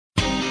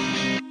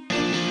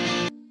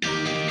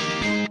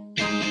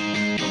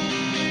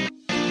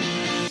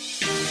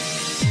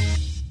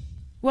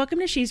Welcome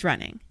to She's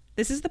Running.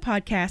 This is the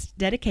podcast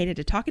dedicated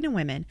to talking to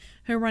women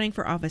who are running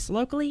for office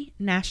locally,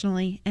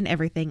 nationally, and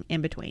everything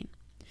in between.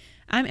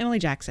 I'm Emily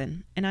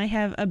Jackson, and I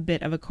have a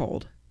bit of a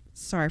cold.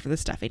 Sorry for the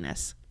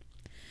stuffiness.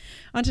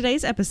 On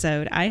today's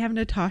episode, I have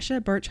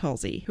Natasha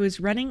Birch-Hulsey, who is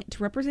running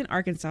to represent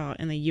Arkansas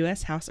in the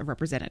U.S. House of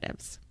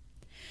Representatives.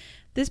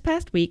 This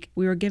past week,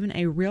 we were given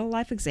a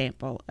real-life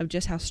example of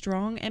just how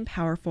strong and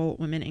powerful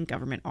women in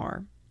government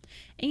are,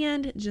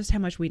 and just how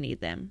much we need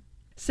them.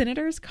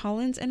 Senators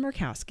Collins and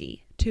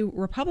Murkowski, two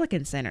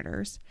Republican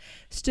senators,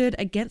 stood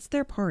against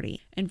their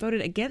party and voted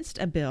against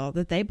a bill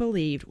that they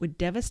believed would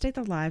devastate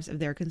the lives of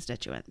their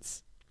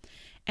constituents.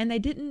 And they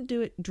didn't do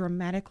it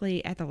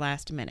dramatically at the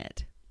last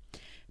minute.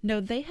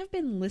 No, they have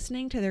been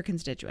listening to their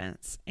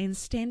constituents and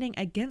standing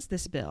against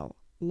this bill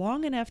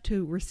long enough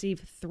to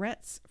receive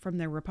threats from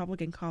their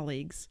Republican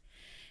colleagues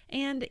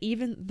and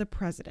even the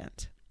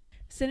president.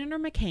 Senator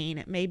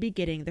McCain may be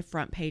getting the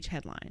front page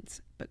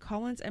headlines, but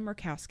Collins and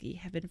Murkowski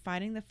have been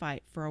fighting the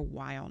fight for a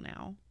while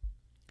now.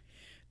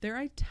 There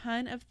are a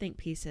ton of think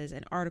pieces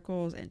and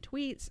articles and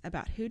tweets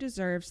about who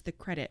deserves the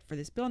credit for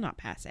this bill not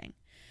passing,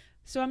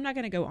 so I'm not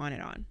going to go on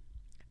and on.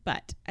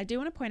 But I do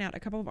want to point out a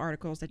couple of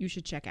articles that you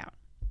should check out.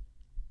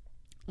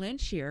 Lynn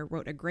Shear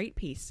wrote a great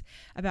piece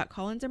about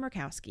Collins and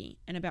Murkowski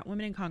and about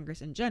women in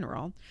Congress in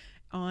general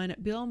on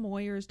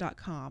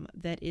BillMoyers.com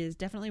that is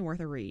definitely worth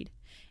a read,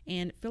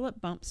 and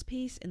Philip Bump's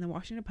piece in the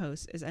Washington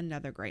Post is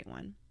another great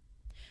one.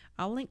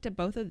 I'll link to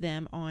both of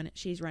them on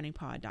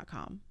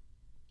shesrunningpod.com.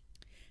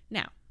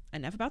 Now,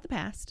 enough about the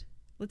past.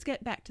 Let's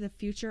get back to the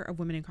future of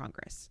women in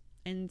Congress,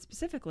 and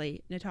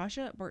specifically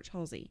Natasha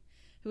Birch-Hulsey,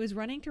 who is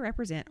running to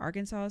represent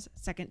Arkansas's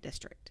 2nd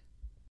District.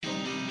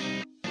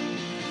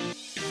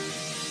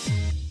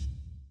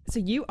 So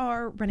you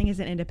are running as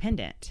an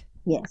independent.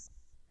 Yes.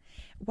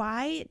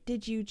 Why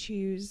did you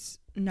choose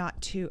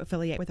not to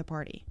affiliate with a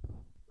party?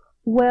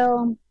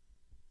 Well,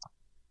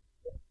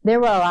 there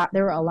were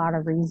a lot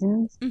of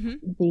reasons.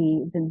 Mm-hmm.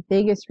 The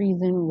biggest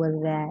reason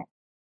was that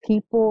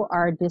people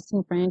are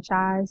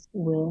disenfranchised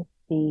with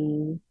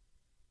the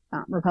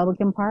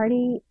Republican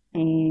Party,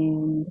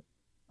 and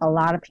a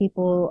lot of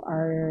people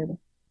are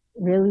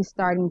really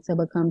starting to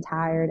become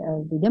tired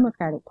of the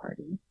Democratic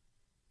Party.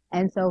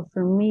 And so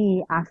for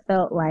me, I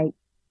felt like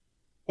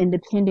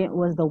independent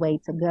was the way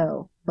to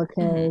go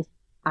because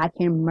I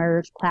can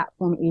merge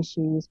platform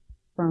issues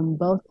from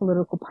both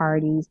political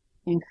parties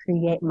and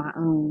create my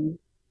own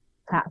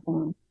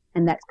platform.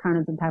 And that's kind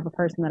of the type of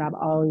person that I've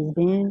always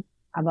been.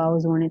 I've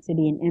always wanted to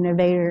be an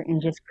innovator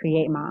and just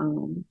create my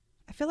own.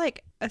 I feel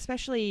like,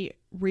 especially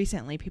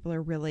recently, people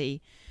are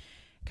really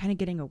kind of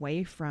getting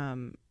away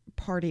from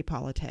party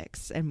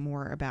politics and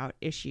more about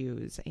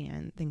issues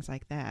and things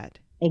like that.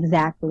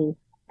 Exactly.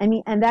 I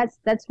mean, and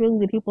that's really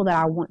the people that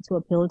I want to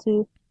appeal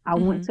to. I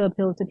want to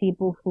appeal to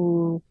people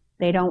who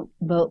they don't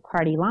vote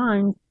party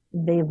lines,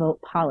 they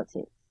vote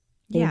politics.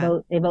 They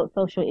vote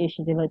social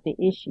issues, they vote the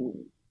issues.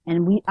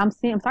 And I'm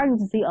starting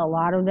to see a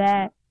lot of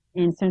that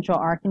in Central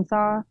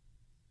Arkansas,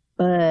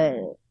 but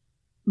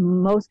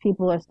most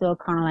people are still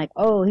kind of like,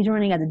 oh, he's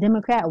running as a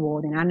Democrat.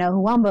 Well, then I know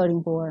who I'm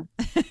voting for.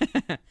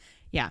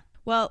 Yeah.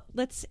 Well,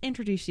 let's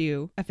introduce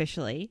you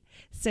officially.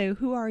 So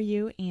who are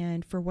you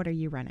and for what are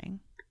you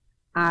running?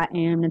 I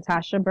am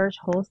Natasha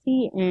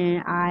Birch-Hulsey,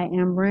 and I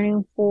am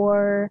running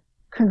for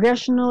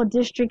Congressional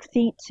District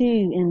Seat 2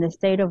 in the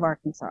state of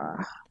Arkansas.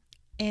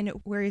 And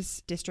where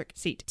is District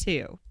Seat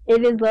 2?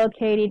 It is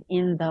located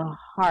in the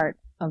heart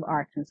of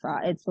Arkansas.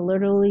 It's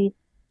literally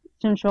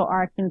Central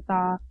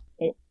Arkansas.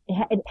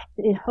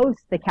 It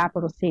hosts the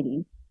capital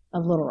city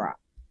of Little Rock.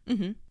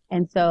 Mm-hmm.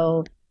 And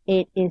so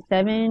it is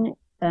 7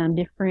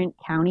 different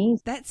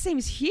counties. That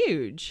seems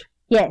huge.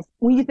 Yes,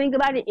 when you think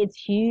about it, it's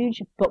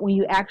huge, but when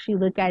you actually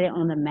look at it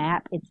on the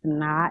map, it's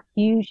not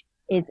huge.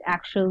 It's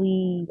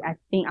actually, I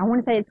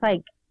want to say it's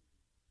like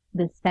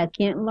the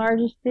 2nd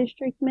largest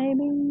district,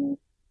 maybe.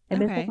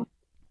 Okay.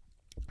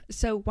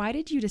 So why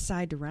did you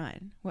decide to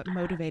run? What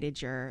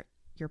motivated your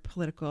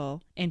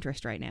political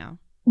interest right now?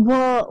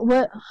 Well,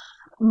 what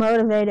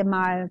motivated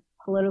my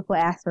political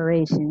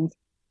aspirations?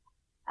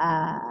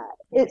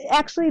 It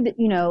actually,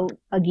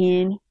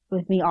 again,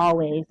 with me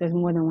always, there's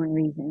more than one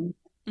reason.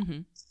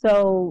 Mm-hmm.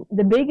 So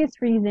the biggest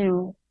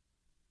reason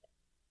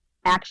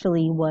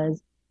actually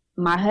was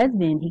my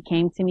husband. He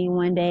came to me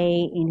one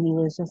day and he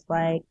was just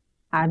like,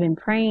 I've been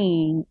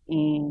praying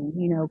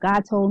and,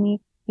 God told me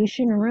you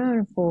shouldn't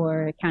run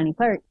for county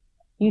clerk.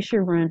 You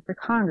should run for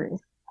Congress.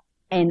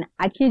 And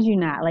I kid you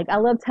not, like I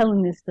love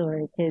telling this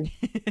story because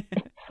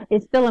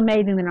it's still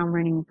amazing that I'm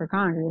running for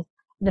Congress.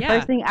 The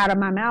first thing out of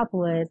my mouth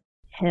was,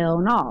 hell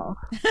no.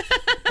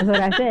 That's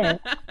what I said.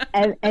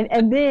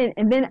 And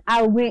then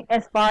I went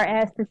as far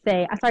as to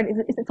say,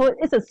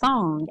 it's a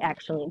song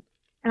actually.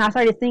 And I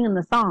started singing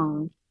the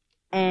song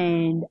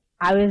and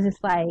I was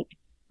just like,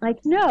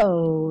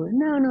 no.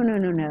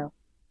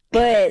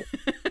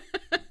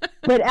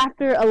 But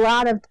after a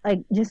lot of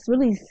just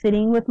really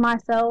sitting with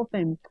myself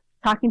and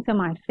talking to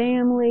my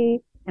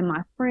family and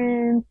my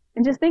friends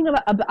and just thinking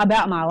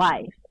about my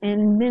life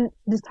and then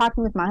just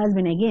talking with my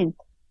husband again,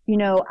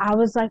 I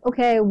was like,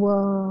 okay,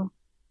 well,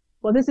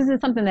 this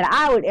isn't something that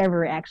I would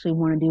ever actually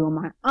want to do on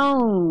my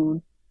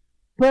own,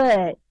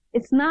 but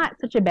it's not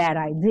such a bad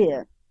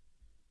idea.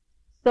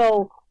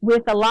 So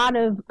with a lot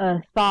of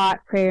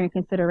thought, prayer, and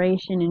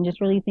consideration, and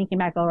just really thinking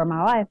back over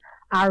my life,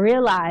 I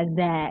realized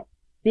that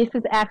this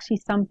is actually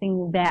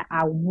something that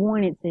I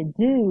wanted to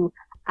do.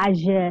 I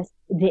just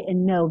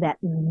didn't know that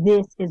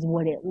this is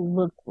what it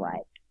looked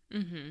like.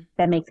 Mm-hmm.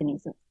 That makes any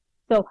sense.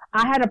 So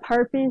I had a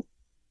purpose,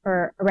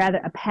 or rather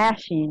a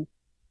passion,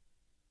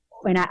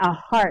 and a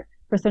heart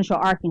for Central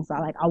Arkansas.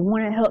 Like, I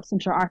want to help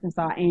Central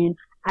Arkansas, and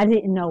I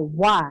didn't know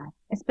why,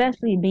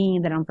 especially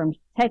being that I'm from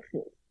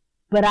Texas.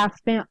 But I've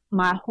spent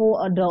my whole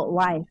adult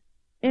life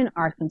in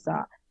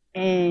Arkansas.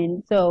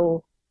 And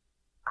so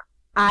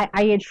I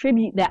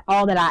attribute that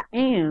all that I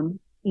am,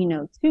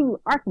 to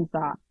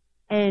Arkansas.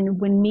 And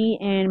when me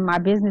and my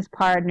business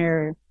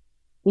partner,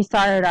 we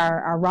started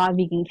our raw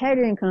vegan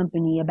catering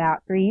company about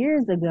 3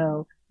 years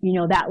ago,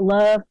 that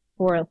love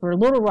for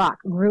Little Rock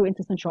grew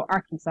into Central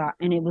Arkansas.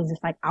 And it was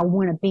just like, I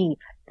want to be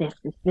this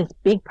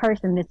big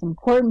person, this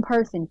important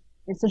person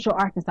in Central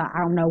Arkansas. I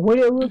don't know what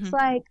it looks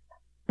like,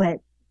 but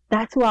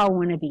that's who I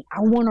want to be.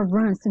 I want to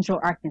run Central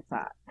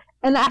Arkansas.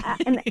 And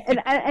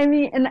I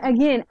mean,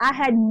 again, I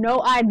had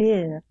no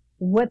idea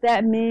what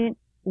that meant,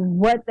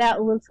 what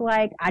that looks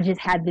like. I just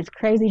had this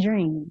crazy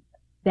dream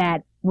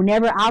that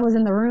whenever I was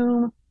in the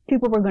room,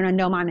 people were going to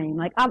know my name.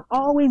 Like, I've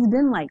always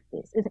been like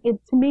this.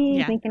 To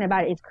me, thinking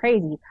about it, it's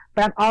crazy.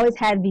 But I've always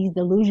had these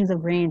delusions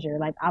of grandeur.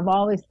 Like, I've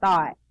always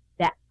thought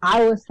that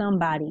I was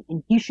somebody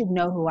and you should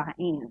know who I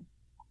am.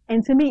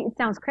 And to me, it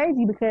sounds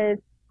crazy because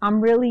I'm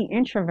really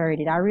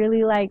introverted. I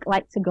really like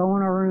to go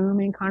in a room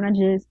and kind of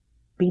just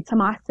be to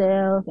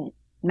myself and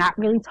not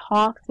really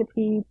talk to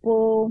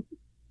people.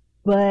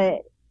 But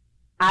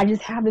I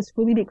just have this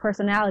really big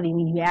personality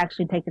when you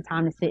actually take the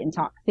time to sit and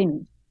talk to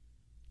me.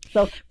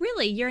 So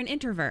really, you're an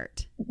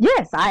introvert?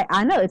 Yes,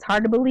 I know. It's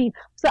hard to believe.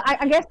 So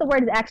I guess the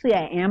word is actually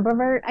an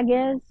ambivert, I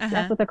guess.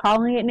 That's what they're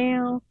calling it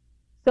now.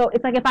 So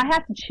it's like, if I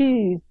have to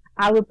choose,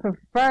 I would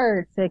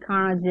prefer to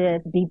kind of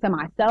just be to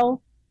myself.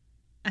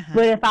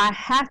 But if I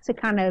have to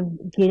kind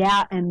of get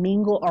out and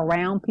mingle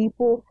around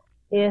people,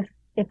 if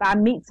I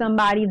meet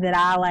somebody that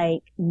I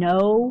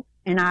know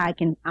and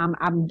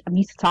I'm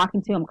used to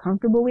talking to, I'm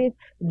comfortable with,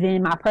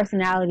 then my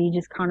personality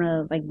just kind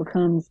of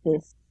becomes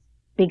this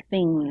big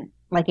thing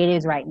like it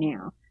is right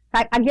now.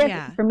 I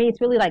guess for me, it's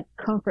really like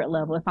comfort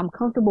level. If I'm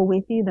comfortable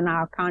with you, then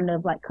I'll kind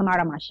of come out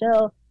of my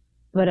shell.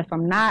 But if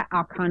I'm not,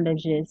 I'll kind of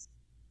just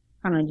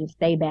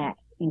stay back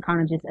and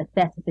kind of just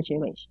assess the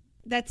situation.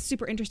 That's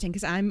super interesting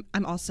because I'm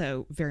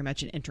also very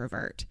much an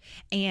introvert,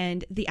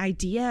 and the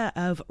idea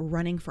of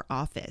running for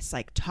office,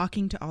 like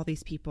talking to all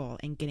these people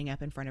and getting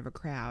up in front of a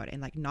crowd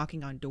and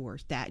knocking on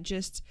doors, that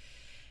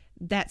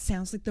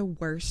sounds like the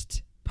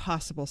worst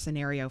possible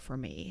scenario for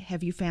me.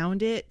 Have you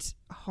found it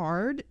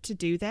hard to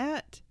do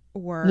that?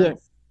 Or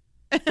yes.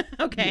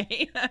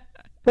 Okay.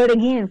 But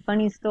again,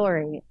 funny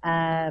story.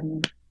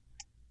 The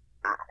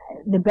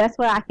best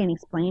way I can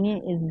explain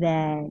it is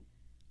that,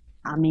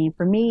 I mean,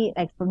 for me,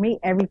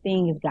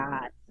 everything is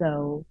God.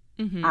 So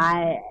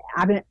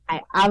I've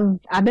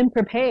been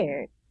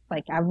prepared.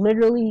 Like, I've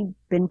literally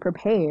been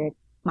prepared.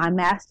 My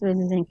master's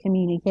is in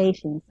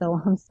communication,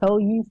 so I'm so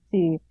used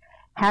to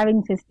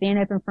having to stand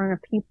up in front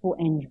of people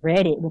and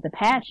dread it with a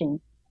passion.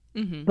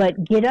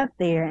 But get up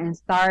there and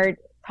start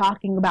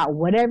talking about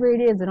whatever it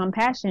is that I'm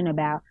passionate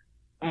about,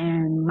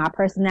 and my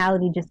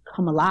personality just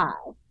come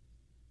alive.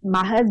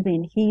 My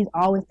husband, he's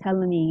always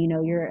telling me,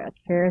 you're a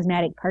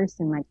charismatic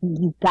person. Like,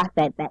 you got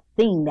that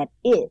thing, that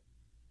it,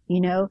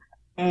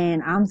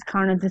 and I'm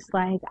kind of just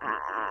like,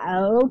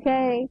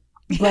 okay.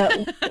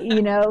 But,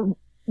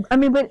 I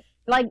mean, but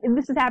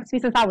this has happened to me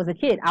since I was a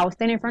kid. I was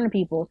standing in front of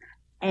people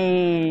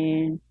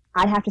and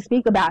I'd have to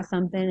speak about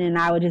something, and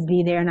I would just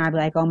be there and I'd be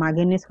like, oh my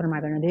goodness, what am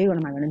I going to do? What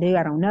am I going to do?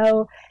 I don't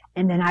know.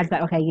 And then I'd be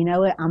like, okay, you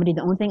know what? I'm going to do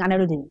the only thing I know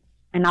to do.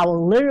 And I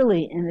will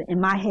literally, in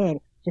my head,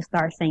 just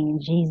start saying,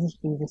 Jesus,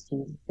 Jesus,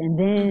 Jesus. And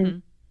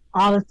then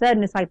all of a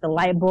sudden, it's like the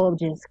light bulb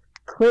just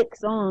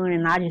clicks on,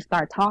 and I just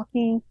start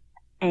talking,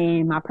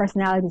 and my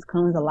personality just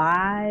comes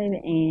alive,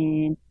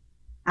 and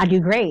I do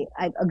great.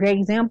 A great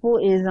example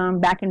is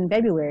back in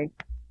February,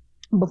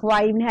 before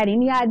I even had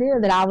any idea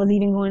that I was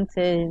even going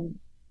to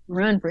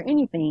run for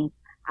anything,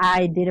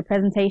 I did a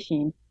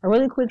presentation, a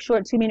really quick,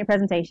 short 2-minute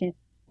presentation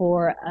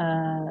for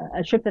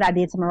a trip that I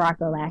did to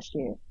Morocco last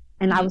year.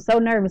 And I was so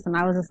nervous, and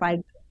I was just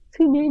like,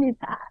 2 minutes?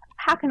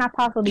 How can I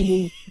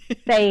possibly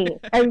say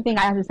everything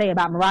I have to say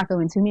about Morocco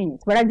in 2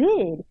 minutes? But I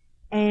did.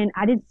 And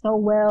I did so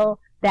well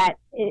that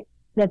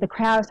the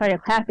crowd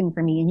started clapping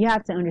for me. And you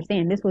have to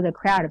understand, this was a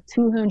crowd of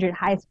 200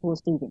 high school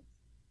students.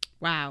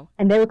 Wow.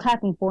 And they were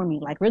clapping for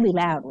me, really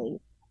loudly.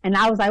 And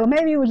I was like, well,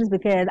 maybe it was just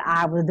because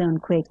I was done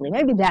quickly.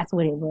 Maybe that's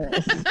what it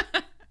was.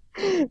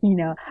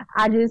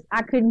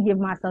 I couldn't give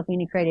myself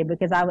any credit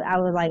because I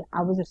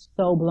was just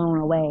so blown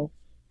away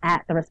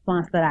at the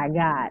response that I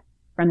got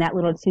from that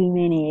little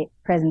 2-minute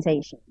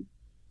presentation.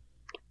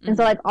 And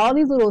so all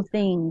these little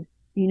things,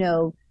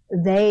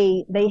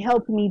 they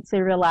helped me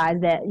to realize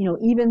that,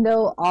 even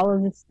though all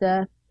of this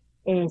stuff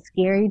is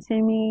scary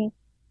to me,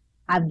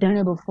 I've done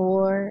it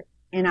before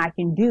and I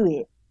can do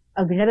it.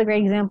 Another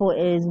great example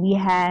is we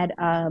had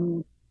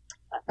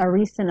a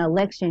recent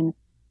election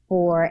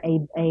for a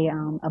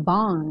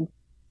bond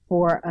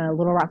for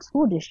Little Rock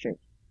School District.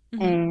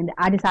 Mm-hmm. And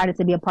I decided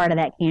to be a part of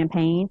that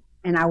campaign,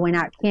 and I went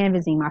out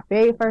canvassing my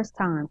very first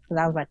time because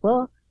I was like,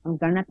 well, I'm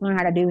going to have to learn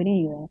how to do it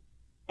anyway.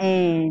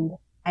 And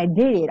I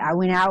did it. I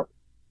went out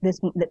this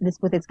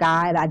with this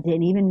guy that I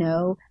didn't even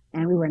know,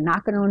 and we were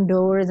knocking on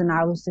doors, and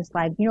I was just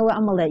like, you know what,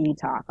 I'm going to let you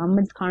talk. I'm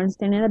just kind of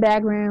stand in the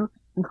background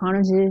and kind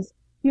of just,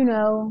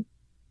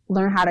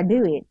 learn how to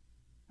do it.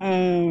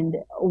 And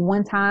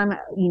one time,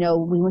 we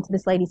went to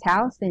this lady's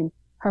house, and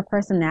her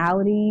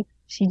personality,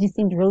 she just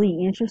seemed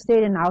really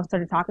interested, and I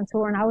started talking to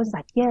her, and I was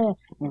like, yeah,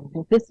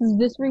 and this is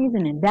this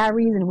reason and that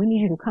reason, we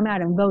need you to come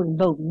out and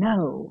vote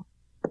no.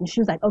 And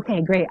she was like,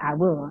 okay, great, I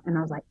will. And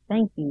I was like,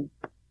 thank you.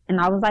 And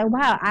I was like,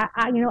 wow,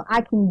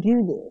 I can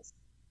do this.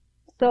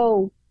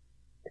 So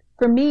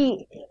for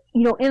me,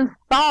 in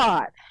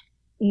thought,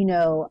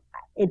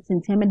 it's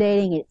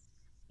intimidating, it's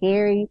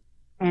scary,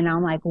 and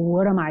I'm like,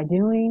 what am I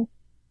doing?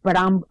 But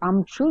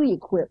I'm truly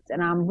equipped,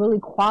 and I'm really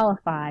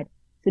qualified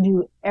to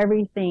do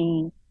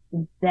everything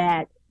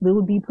that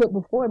would be put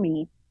before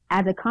me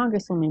as a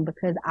congresswoman,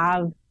 because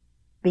I've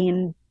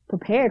been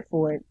prepared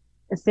for it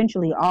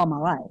essentially all my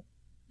life.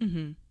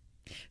 Mm-hmm.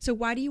 So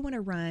why do you want to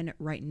run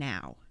right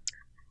now?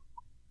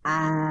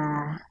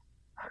 You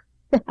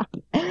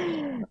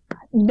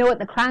know what?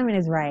 The climate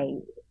is right.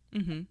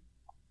 Mm-hmm.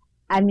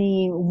 I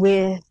mean,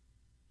 with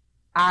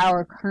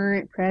our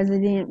current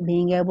president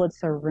being able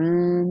to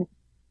run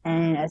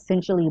and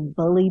essentially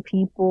bully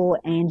people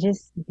and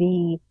just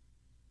be,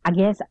 I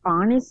guess,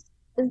 honest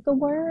is the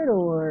word,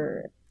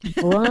 or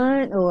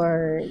blunt,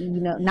 or,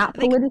 not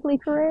politically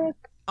correct.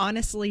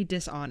 Honestly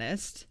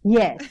dishonest.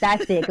 Yes,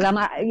 that's it. Because I'm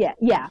not,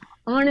 yeah,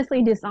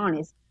 honestly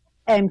dishonest.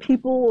 And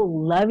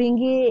people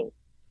loving it.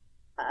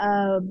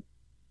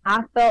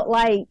 I felt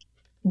like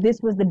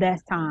this was the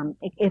best time.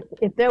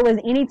 If there was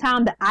any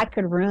time that I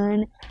could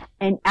run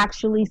and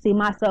actually see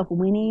myself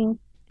winning,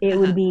 it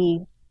would be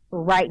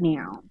right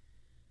now,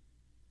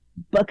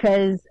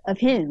 because of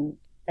him,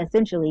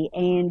 essentially.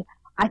 And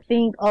I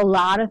think a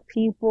lot of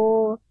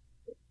people,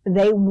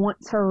 they want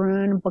to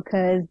run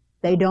because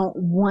they don't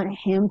want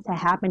him to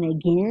happen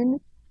again.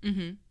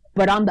 Mm-hmm.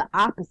 But I'm the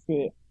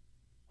opposite.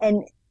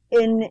 And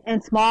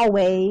in small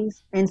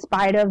ways, in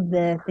spite of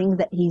the things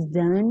that he's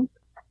done,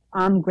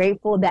 I'm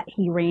grateful that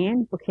he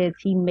ran, because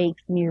he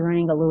makes me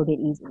running a little bit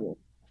easier.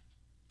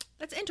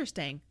 That's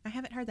interesting. I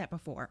haven't heard that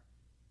before.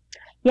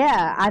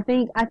 Yeah, I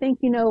think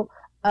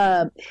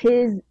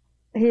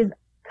his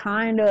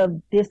kind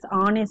of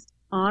dishonest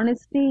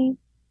honesty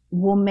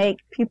will make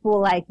people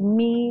like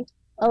me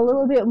a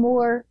little bit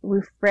more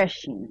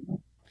refreshing.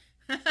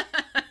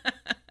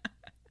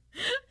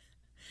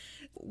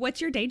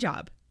 What's your day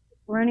job?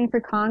 Running for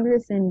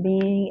Congress and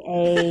being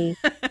a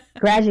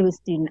graduate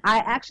student.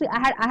 I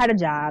had a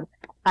job.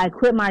 I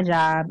quit my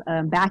job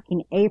back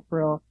in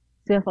April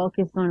to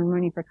focus on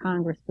running for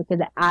Congress, because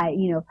I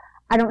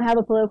don't have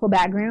a political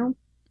background.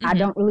 Mm-hmm. I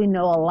don't really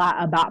know a lot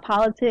about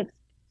politics,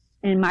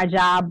 and my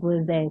job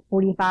was a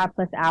 45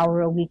 plus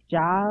hour a week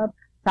job.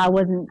 So I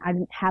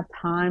didn't have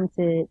time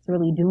to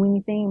really do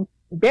anything,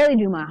 barely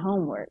do my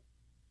homework.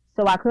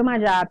 So I quit my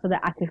job so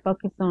that I could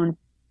focus on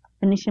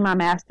finishing my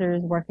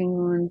master's, working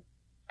on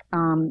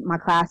my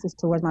classes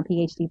towards my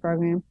PhD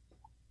program,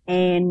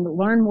 and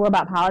learn more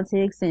about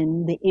politics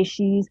and the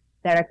issues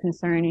that are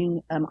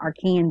concerning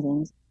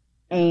Arkansans.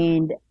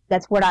 And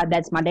that's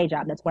my day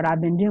job. That's what I've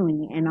been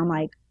doing. And I'm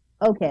like,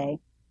 okay,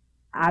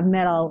 I've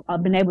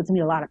been able to meet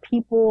a lot of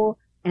people,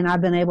 and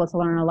I've been able to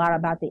learn a lot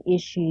about the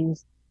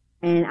issues.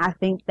 And I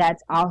think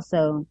that's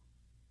also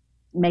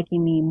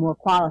making me more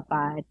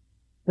qualified,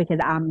 because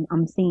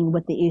I'm seeing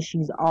what the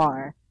issues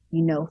are,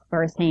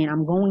 firsthand.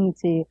 I'm going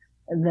to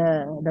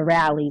the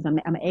rallies.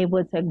 I'm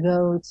able to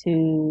go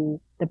to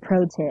the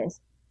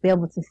protests, be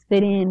able to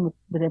sit in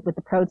with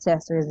the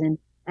protesters and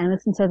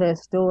listen to their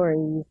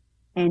stories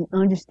and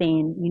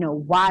understand,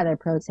 why they're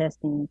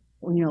protesting,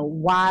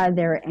 why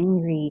they're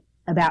angry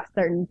about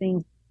certain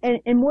things.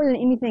 And more than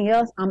anything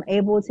else, I'm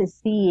able to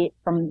see it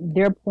from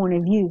their point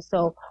of view.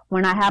 So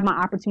when I have my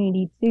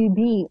opportunity to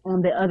be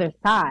on the other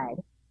side,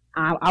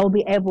 I will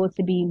be able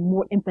to be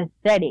more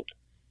empathetic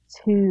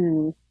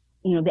to,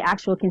 the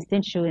actual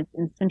constituents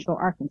in Central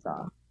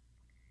Arkansas.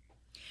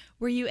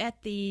 Were you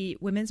at the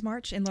Women's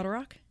March in Little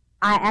Rock?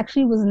 I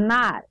actually was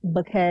not,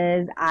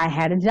 because I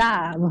had a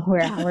job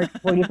where I worked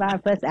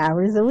 45 plus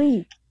hours a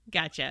week.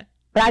 Gotcha.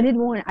 But I did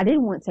want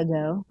to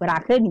go, but I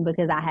couldn't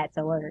because I had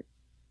to work.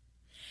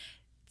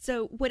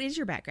 So what is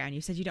your background?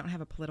 You said you don't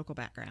have a political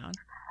background.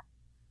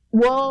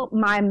 Well,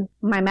 my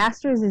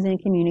master's is in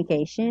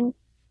communication,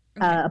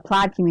 okay.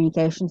 Applied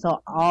communication,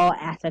 so all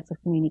aspects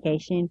of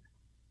communication.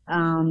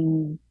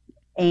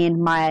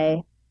 And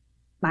my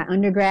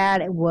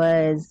undergrad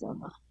was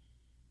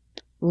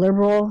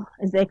liberal,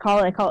 as they call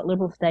it. They call it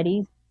liberal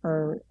studies,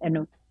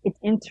 it's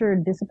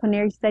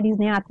interdisciplinary studies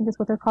now. I think that's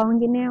what they're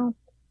calling it now.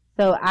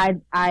 So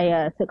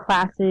I took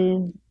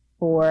classes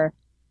for,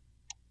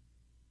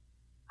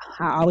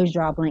 I always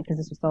draw a blank because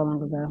this was so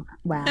long ago.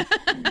 Wow.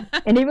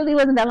 And it really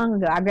wasn't that long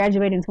ago. I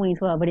graduated in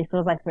 2012, but it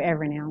feels like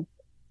forever now.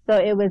 So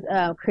it was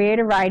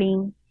creative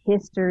writing,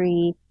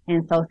 history,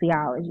 and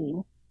sociology.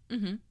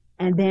 Mm-hmm.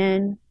 And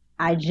then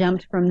I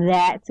jumped from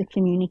that to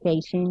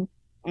communication.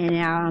 And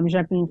now I'm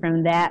jumping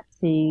from that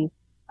to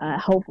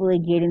hopefully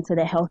get into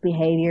the health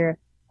behavior,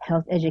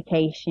 health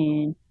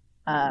education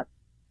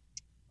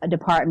a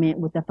department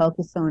with a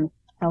focus on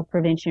health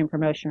prevention,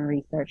 promotion, and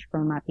research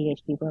for my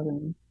PhD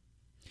program.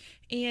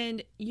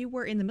 And you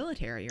were in the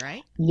military,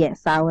 right?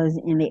 Yes, I was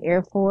in the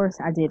Air Force.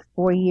 I did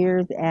 4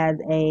 years as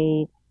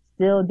a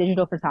still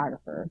digital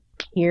photographer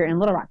here in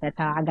Little Rock. That's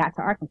how I got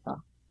to Arkansas.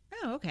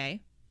 Oh,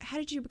 okay. How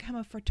did you become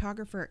a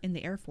photographer in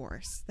the Air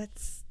Force?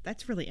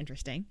 That's really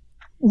interesting.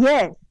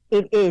 Yes,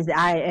 it is.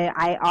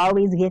 I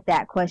always get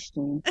that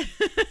question.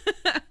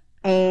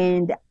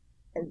 And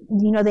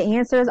the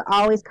answer is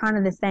always kind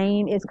of the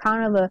same. It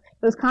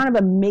was kind of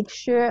a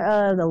mixture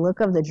of the look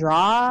of the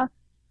draw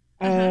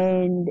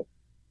and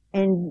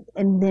then,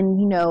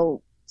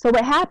 so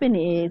what happened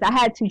is I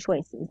had two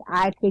choices.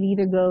 I could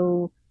either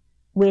go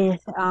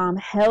with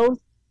health,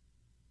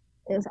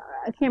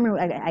 I can't remember,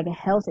 like a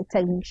health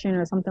technician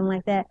or something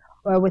like that,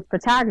 or with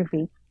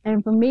photography.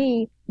 And for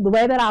me, the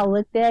way that I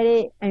looked at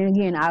it, and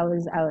again, I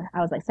was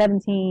like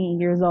 17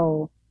 years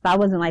old, so I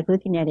wasn't like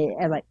looking at it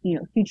as like,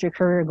 future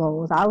career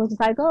goals. I was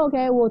just like, oh,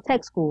 okay, well,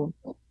 tech school.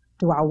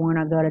 Do I want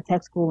to go to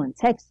tech school in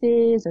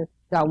Texas, or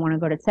do I want to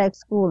go to tech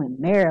school in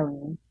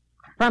Maryland?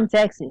 From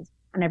Texas.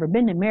 I've never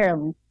been to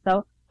Maryland,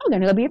 so I'm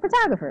going to go be a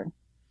photographer.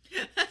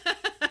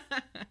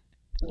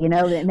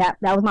 That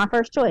was my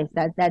first choice.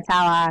 That's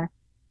how I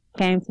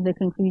came to the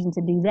conclusion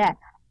to do that.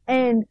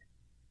 And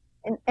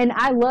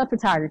I love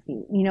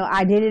photography.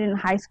 I did it in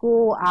high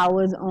school. I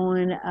was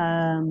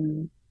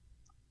on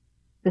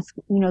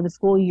the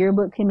school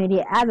yearbook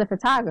committee as a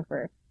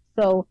photographer.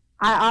 So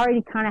I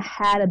already kind of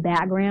had a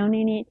background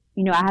in it.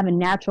 I have a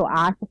natural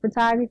eye for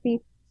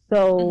photography.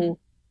 So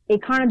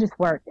it kind of just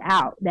worked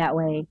out that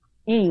way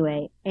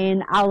anyway.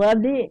 And I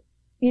loved it.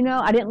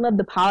 I didn't love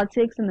the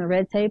politics and the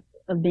red tape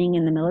of being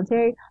in the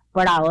military,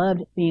 but I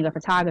loved being a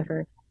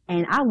photographer.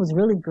 And I was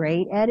really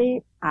great at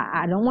it.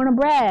 I don't want to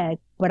brag,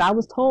 but I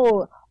was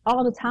told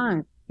all the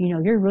time,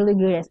 you're really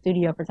good at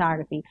studio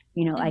photography.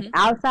 Like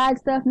outside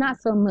stuff,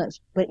 not so much.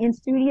 But in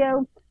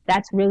studio,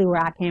 that's really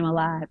where I came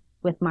alive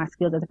with my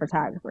skills as a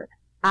photographer.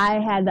 I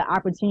had the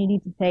opportunity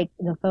to take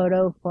the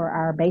photo for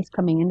our base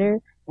commander.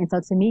 And so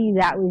to me,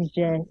 that was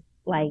just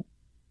like,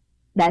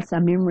 that's a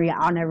memory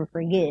I'll never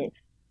forget.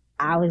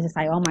 I was just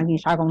like, oh my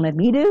gosh, y'all gonna let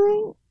me do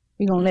it?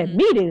 You're gonna let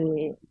me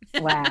do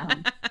it? Wow.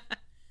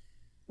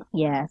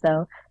 Yeah,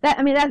 so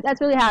that's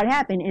really how it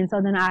happened. And so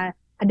then I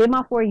did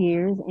my 4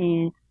 years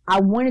and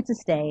I wanted to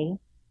stay,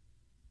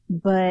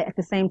 but at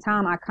the same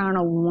time I kind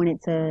of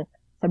wanted to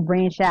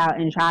branch out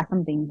and try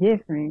something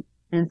different.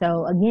 And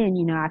so again,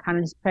 I kind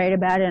of just prayed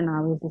about it and I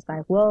was just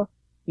like, well,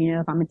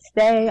 if I'm meant to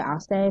stay, I'll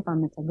stay. If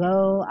I'm meant to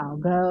go, I'll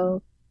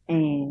go,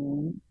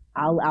 and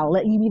I'll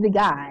let you be the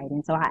guide.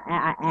 And so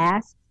I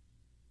asked,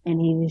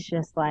 and he was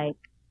just like,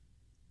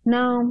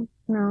 no,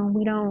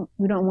 we don't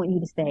want you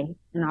to stay.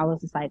 And I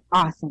was just like,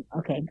 awesome.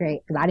 Okay, great.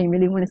 Cause I didn't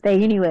really want to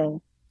stay anyway.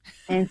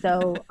 And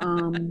so,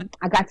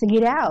 I got to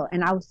get out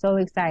and I was so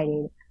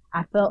excited.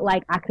 I felt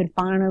like I could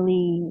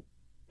finally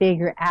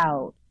figure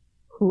out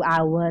who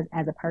I was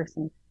as a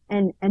person.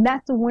 And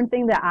that's the one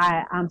thing that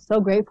I'm so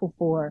grateful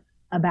for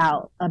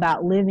about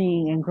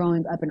living and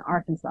growing up in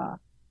Arkansas,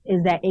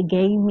 is that it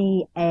gave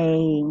me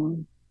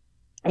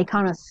a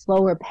kind of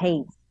slower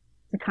pace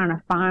to kind of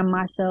find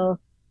myself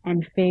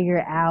and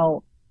figure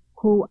out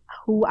who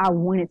I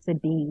wanted to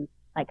be,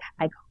 like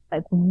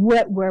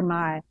what were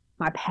my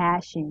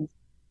passions,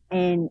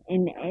 and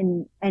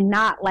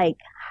not like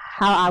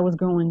how I was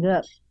growing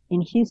up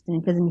in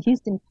Houston, because in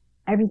Houston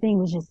everything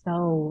was just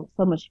so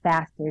much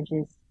faster.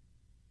 Just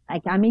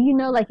like,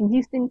 like in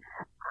Houston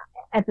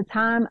at the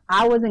time,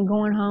 I wasn't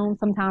going home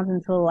sometimes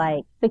until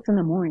like 6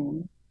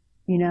 a.m,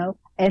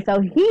 and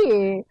so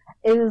here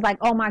it was like,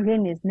 oh my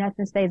goodness,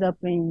 nothing stays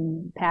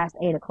open past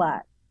 8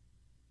 o'clock.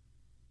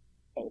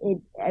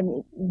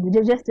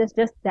 Just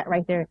that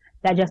right there,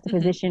 that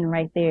juxtaposition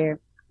right there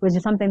was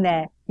just something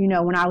that,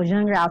 when I was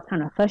younger, I was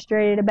kind of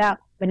frustrated about,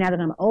 but now that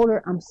I'm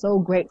older, I'm so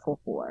grateful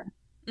for.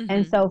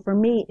 And so for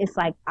me, it's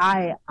like,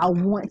 I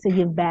want to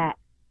give back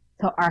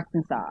to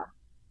Arkansas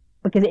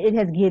because it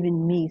has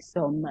given me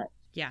so much.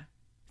 Yeah.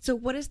 So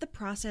what has the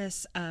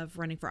process of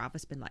running for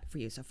office been like for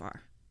you so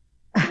far?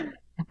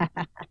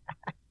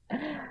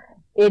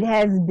 It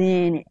has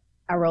been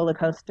a roller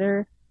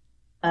coaster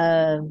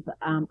of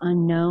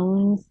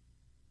unknowns,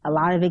 a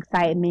lot of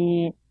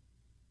excitement,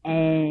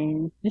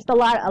 and just a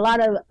lot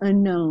of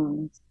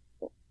unknowns.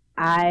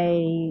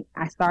 I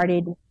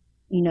started,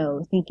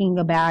 thinking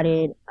about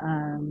it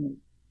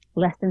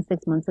less than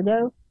 6 months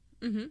ago,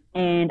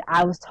 and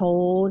I was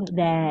told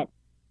that,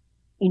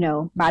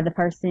 by the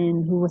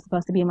person who was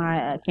supposed to be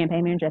my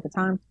campaign manager at the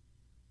time,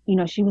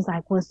 she was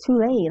like, well, it's too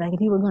late. Like,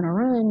 if you were going to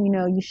run,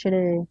 you should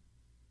have,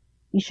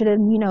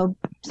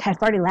 had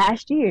started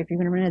last year if you're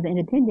going to run as an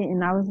independent.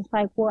 And I was just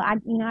like, well, I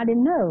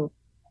didn't know.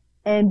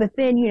 But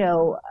then,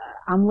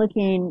 I'm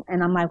looking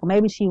and I'm like, well,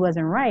 maybe she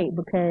wasn't right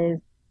because,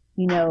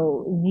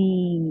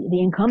 the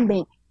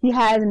incumbent, he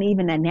hasn't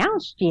even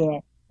announced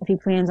yet if he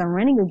plans on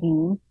running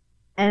again.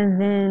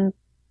 And then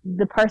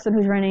the person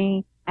who's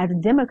running as a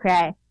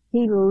Democrat,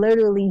 he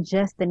literally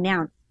just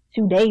announced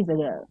 2 days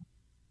ago.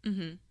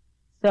 Mm-hmm.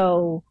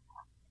 So,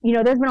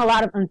 there's been a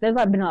lot of uncertainty.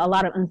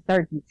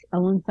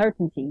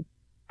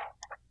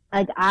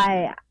 Like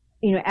as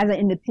an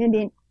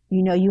independent,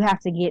 you have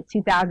to get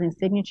 2,000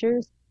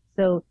 signatures.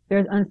 So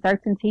there's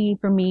uncertainty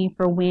for me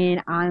for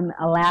when I'm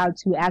allowed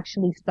to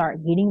actually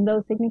start getting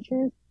those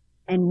signatures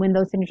and when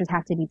those signatures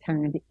have to be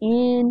turned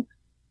in.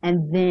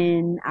 And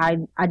then I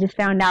just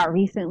found out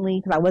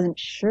recently, because I wasn't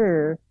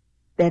sure,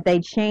 that they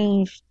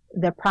changed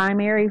the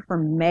primary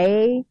from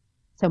May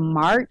to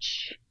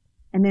March.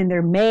 And then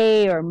there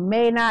may or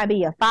may not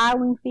be a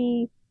filing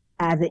fee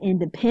as an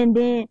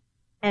independent.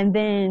 And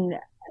then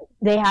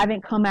they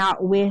haven't come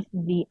out with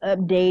the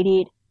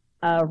updated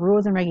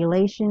rules and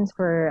regulations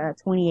for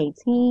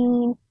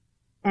 2018.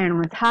 And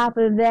on top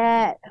of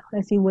that,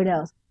 let's see what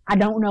else. I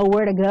don't know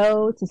where to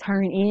go to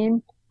turn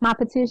in my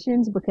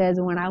petitions, because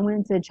when I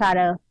went to try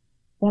to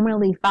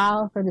formally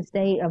file for the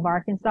state of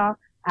Arkansas,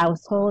 I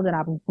was told that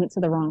I went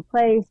to the wrong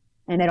place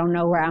and they don't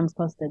know where I'm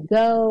supposed to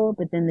go.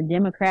 But then the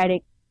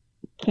Democratic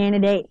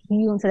candidate,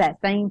 he went to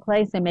that same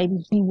place and maybe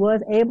he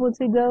was able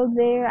to go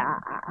there.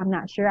 I'm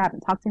not sure. I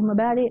haven't talked to him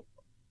about it.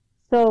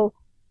 So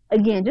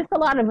again, just a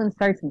lot of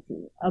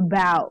uncertainty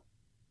about,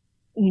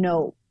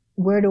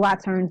 where do I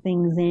turn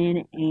things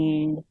in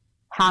and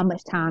how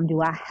much time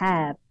do I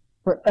have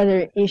for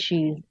other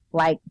issues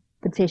like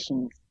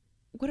petitions.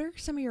 What are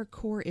some of your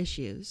core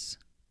issues?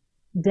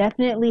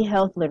 Definitely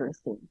health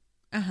literacy.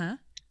 Uh-huh.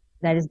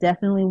 That is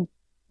definitely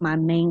my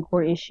main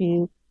core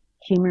issue.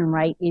 Human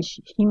rights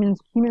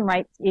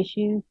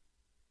issues.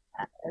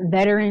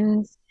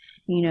 Veterans,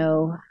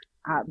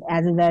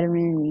 as a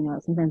veteran,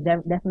 sometimes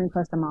definitely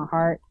close to my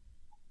heart.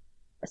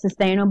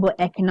 Sustainable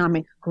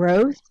economic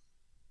growth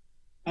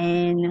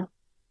and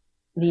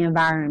the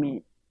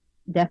environment.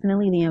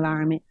 Definitely the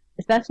environment,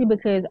 especially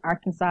because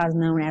Arkansas is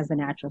known as the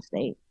natural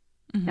state.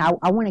 Mm-hmm.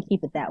 I want to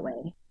keep it that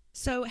way.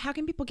 So how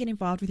can people get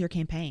involved with your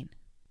campaign?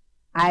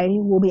 I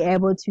will be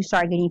able to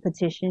start getting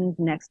petitions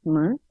next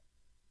month,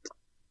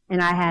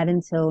 and I have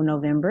until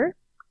November.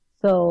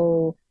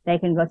 So they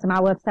can go to my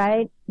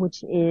website,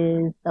 which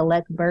is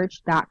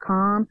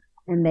electbirch.com,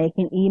 and they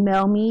can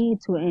email me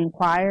to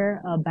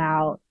inquire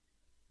about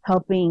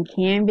helping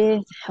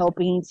canvass,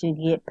 helping to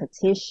get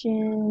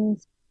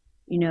petitions,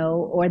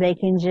 or they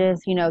can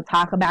just,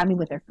 talk about me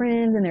with their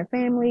friends and their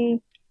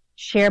family,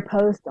 share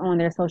posts on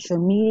their social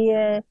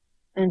media,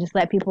 and just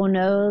let people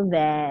know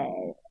that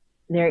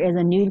there is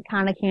a new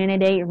kind of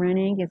candidate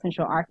running in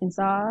Central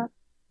Arkansas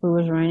who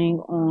is running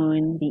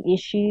on the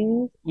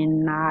issues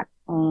and not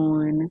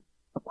on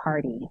a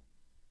party.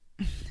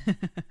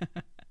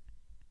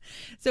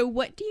 So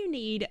what do you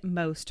need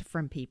most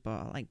from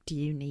people? Like, do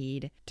you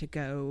need to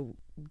go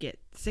get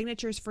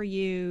signatures for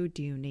you?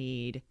 Do you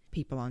need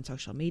people on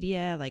social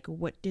media? Like,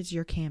 what does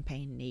your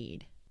campaign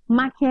need?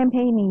 My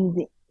campaign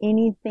needs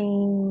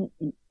anything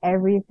and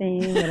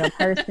everything that a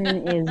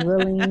person is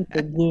willing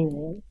to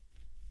give.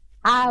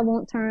 I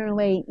won't turn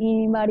away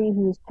anybody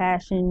who's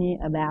passionate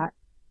about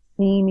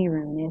seeing me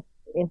run.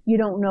 If you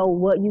don't know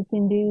what you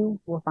can do,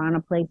 we'll find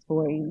a place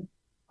for you.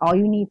 All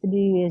you need to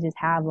do is just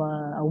have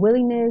a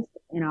willingness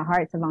and a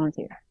heart to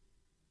volunteer.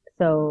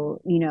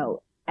 So,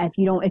 if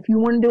you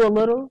want to do a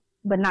little,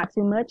 but not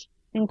too much,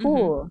 then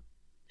cool.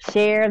 Mm-hmm.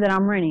 Share that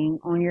I'm running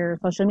on your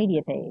social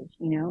media page,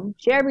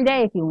 share every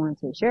day if you want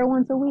to, share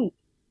once a week,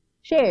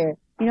 share,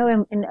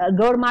 and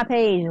go to my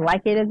page,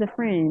 like it as a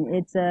friend.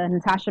 It's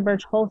Natasha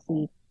Birch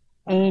Hulsey,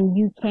 and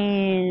you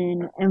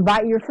can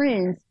invite your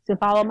friends to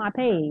follow my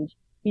page.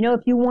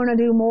 If you want to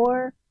do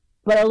more,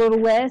 but a little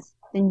less,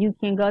 then you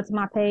can go to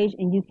my page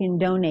and you can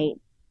donate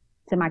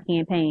to my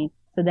campaign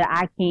so that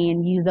I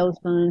can use those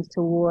funds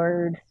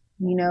towards,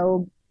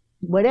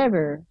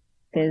 whatever,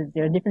 because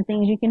there are different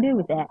things you can do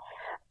with that.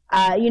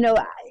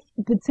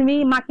 But to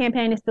me, my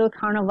campaign is still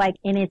kind of like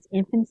in its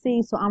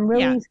infancy. So I'm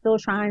really still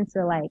trying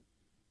to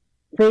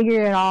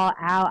figure it all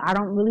out. I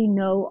don't really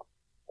know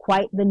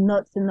quite the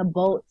nuts and the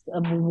bolts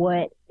of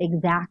what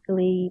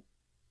exactly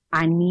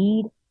I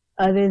need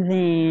other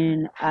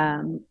than,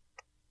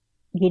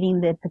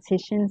 getting the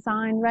petition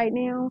signed right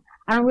now.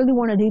 I don't really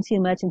want to do too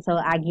much until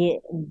I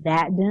get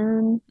that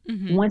done.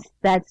 Mm-hmm. Once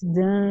that's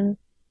done,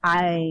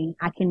 I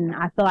feel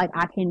like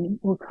I can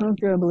more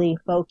comfortably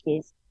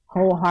focus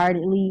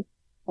wholeheartedly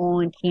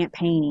on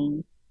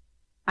campaigning.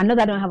 I know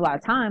that I don't have a lot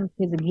of time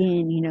because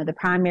again, the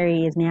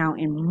primary is now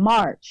in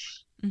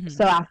March. Mm-hmm.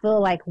 So I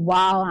feel like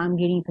while I'm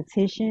getting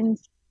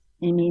petitions,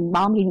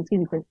 while I'm getting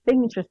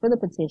signatures for the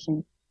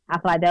petition,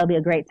 I feel like that'll be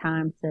a great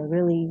time to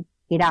really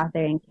get out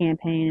there and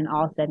campaign in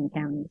all 7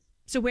 counties.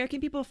 So where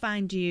can people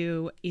find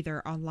you,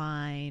 either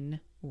online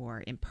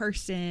or in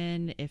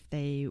person, if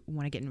they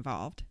want to get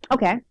involved?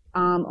 Okay.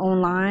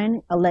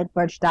 Online,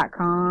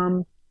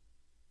 electbirch.com.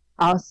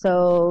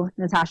 Also,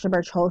 Natasha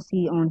Birch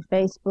Hulsey on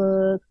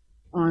Facebook.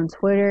 On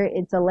Twitter,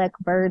 it's Elect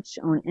Birch.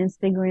 On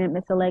Instagram,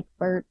 it's Elect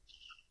Birch.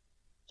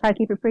 Try to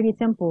keep it pretty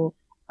simple.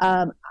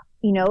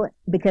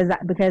 Because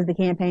the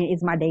campaign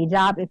is my day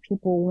job. If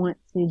people want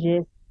to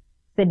just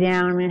sit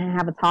down and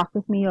have a talk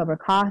with me over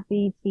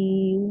coffee,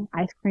 tea,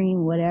 ice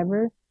cream,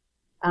 whatever,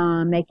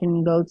 they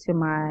can go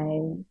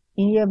to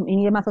any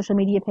of my social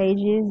media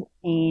pages,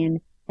 and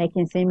they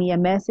can send me a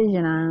message,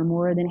 and I'm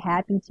more than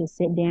happy to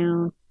sit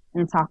down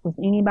and talk with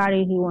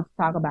anybody who wants to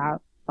talk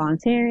about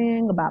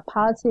volunteering, about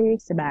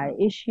politics, about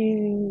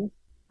issues.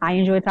 I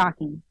enjoy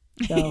talking.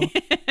 So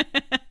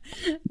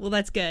well,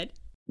 that's good.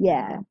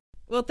 Yeah.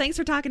 Well, thanks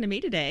for talking to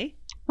me today.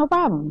 No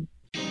problem.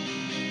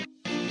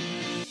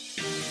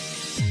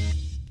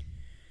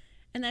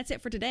 And that's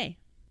it for today.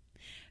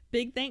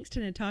 Big thanks to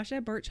Natasha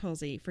Birch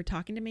Hulsey for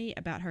talking to me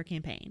about her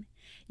campaign.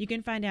 You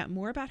can find out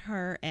more about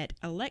her at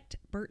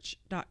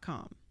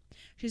electbirch.com.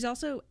 She's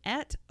also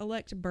at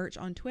Elect Birch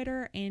on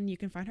Twitter, and you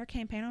can find her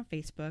campaign on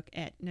Facebook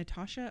at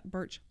Natasha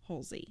Birch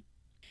Hulsey.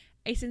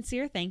 A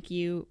sincere thank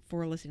you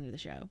for listening to the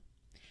show.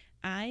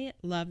 I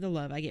love the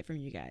love I get from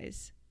you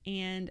guys,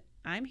 and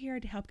I'm here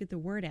to help get the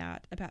word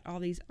out about all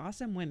these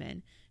awesome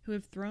women who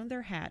have thrown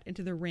their hat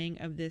into the ring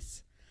of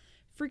this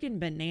freaking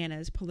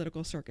bananas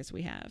political circus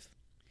we have.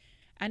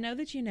 I know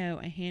that you know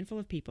a handful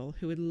of people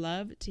who would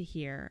love to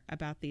hear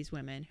about these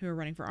women who are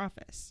running for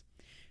office.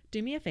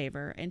 Do me a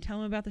favor and tell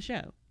them about the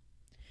show.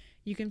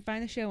 You can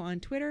find the show on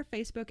Twitter,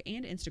 Facebook,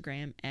 and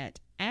Instagram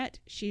at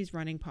She's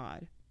Running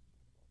Pod.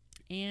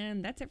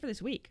 And that's it for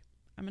this week.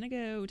 I'm going to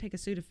go take a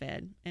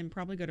Sudafed and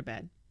probably go to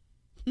bed.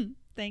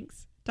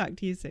 Thanks. Talk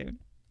to you soon.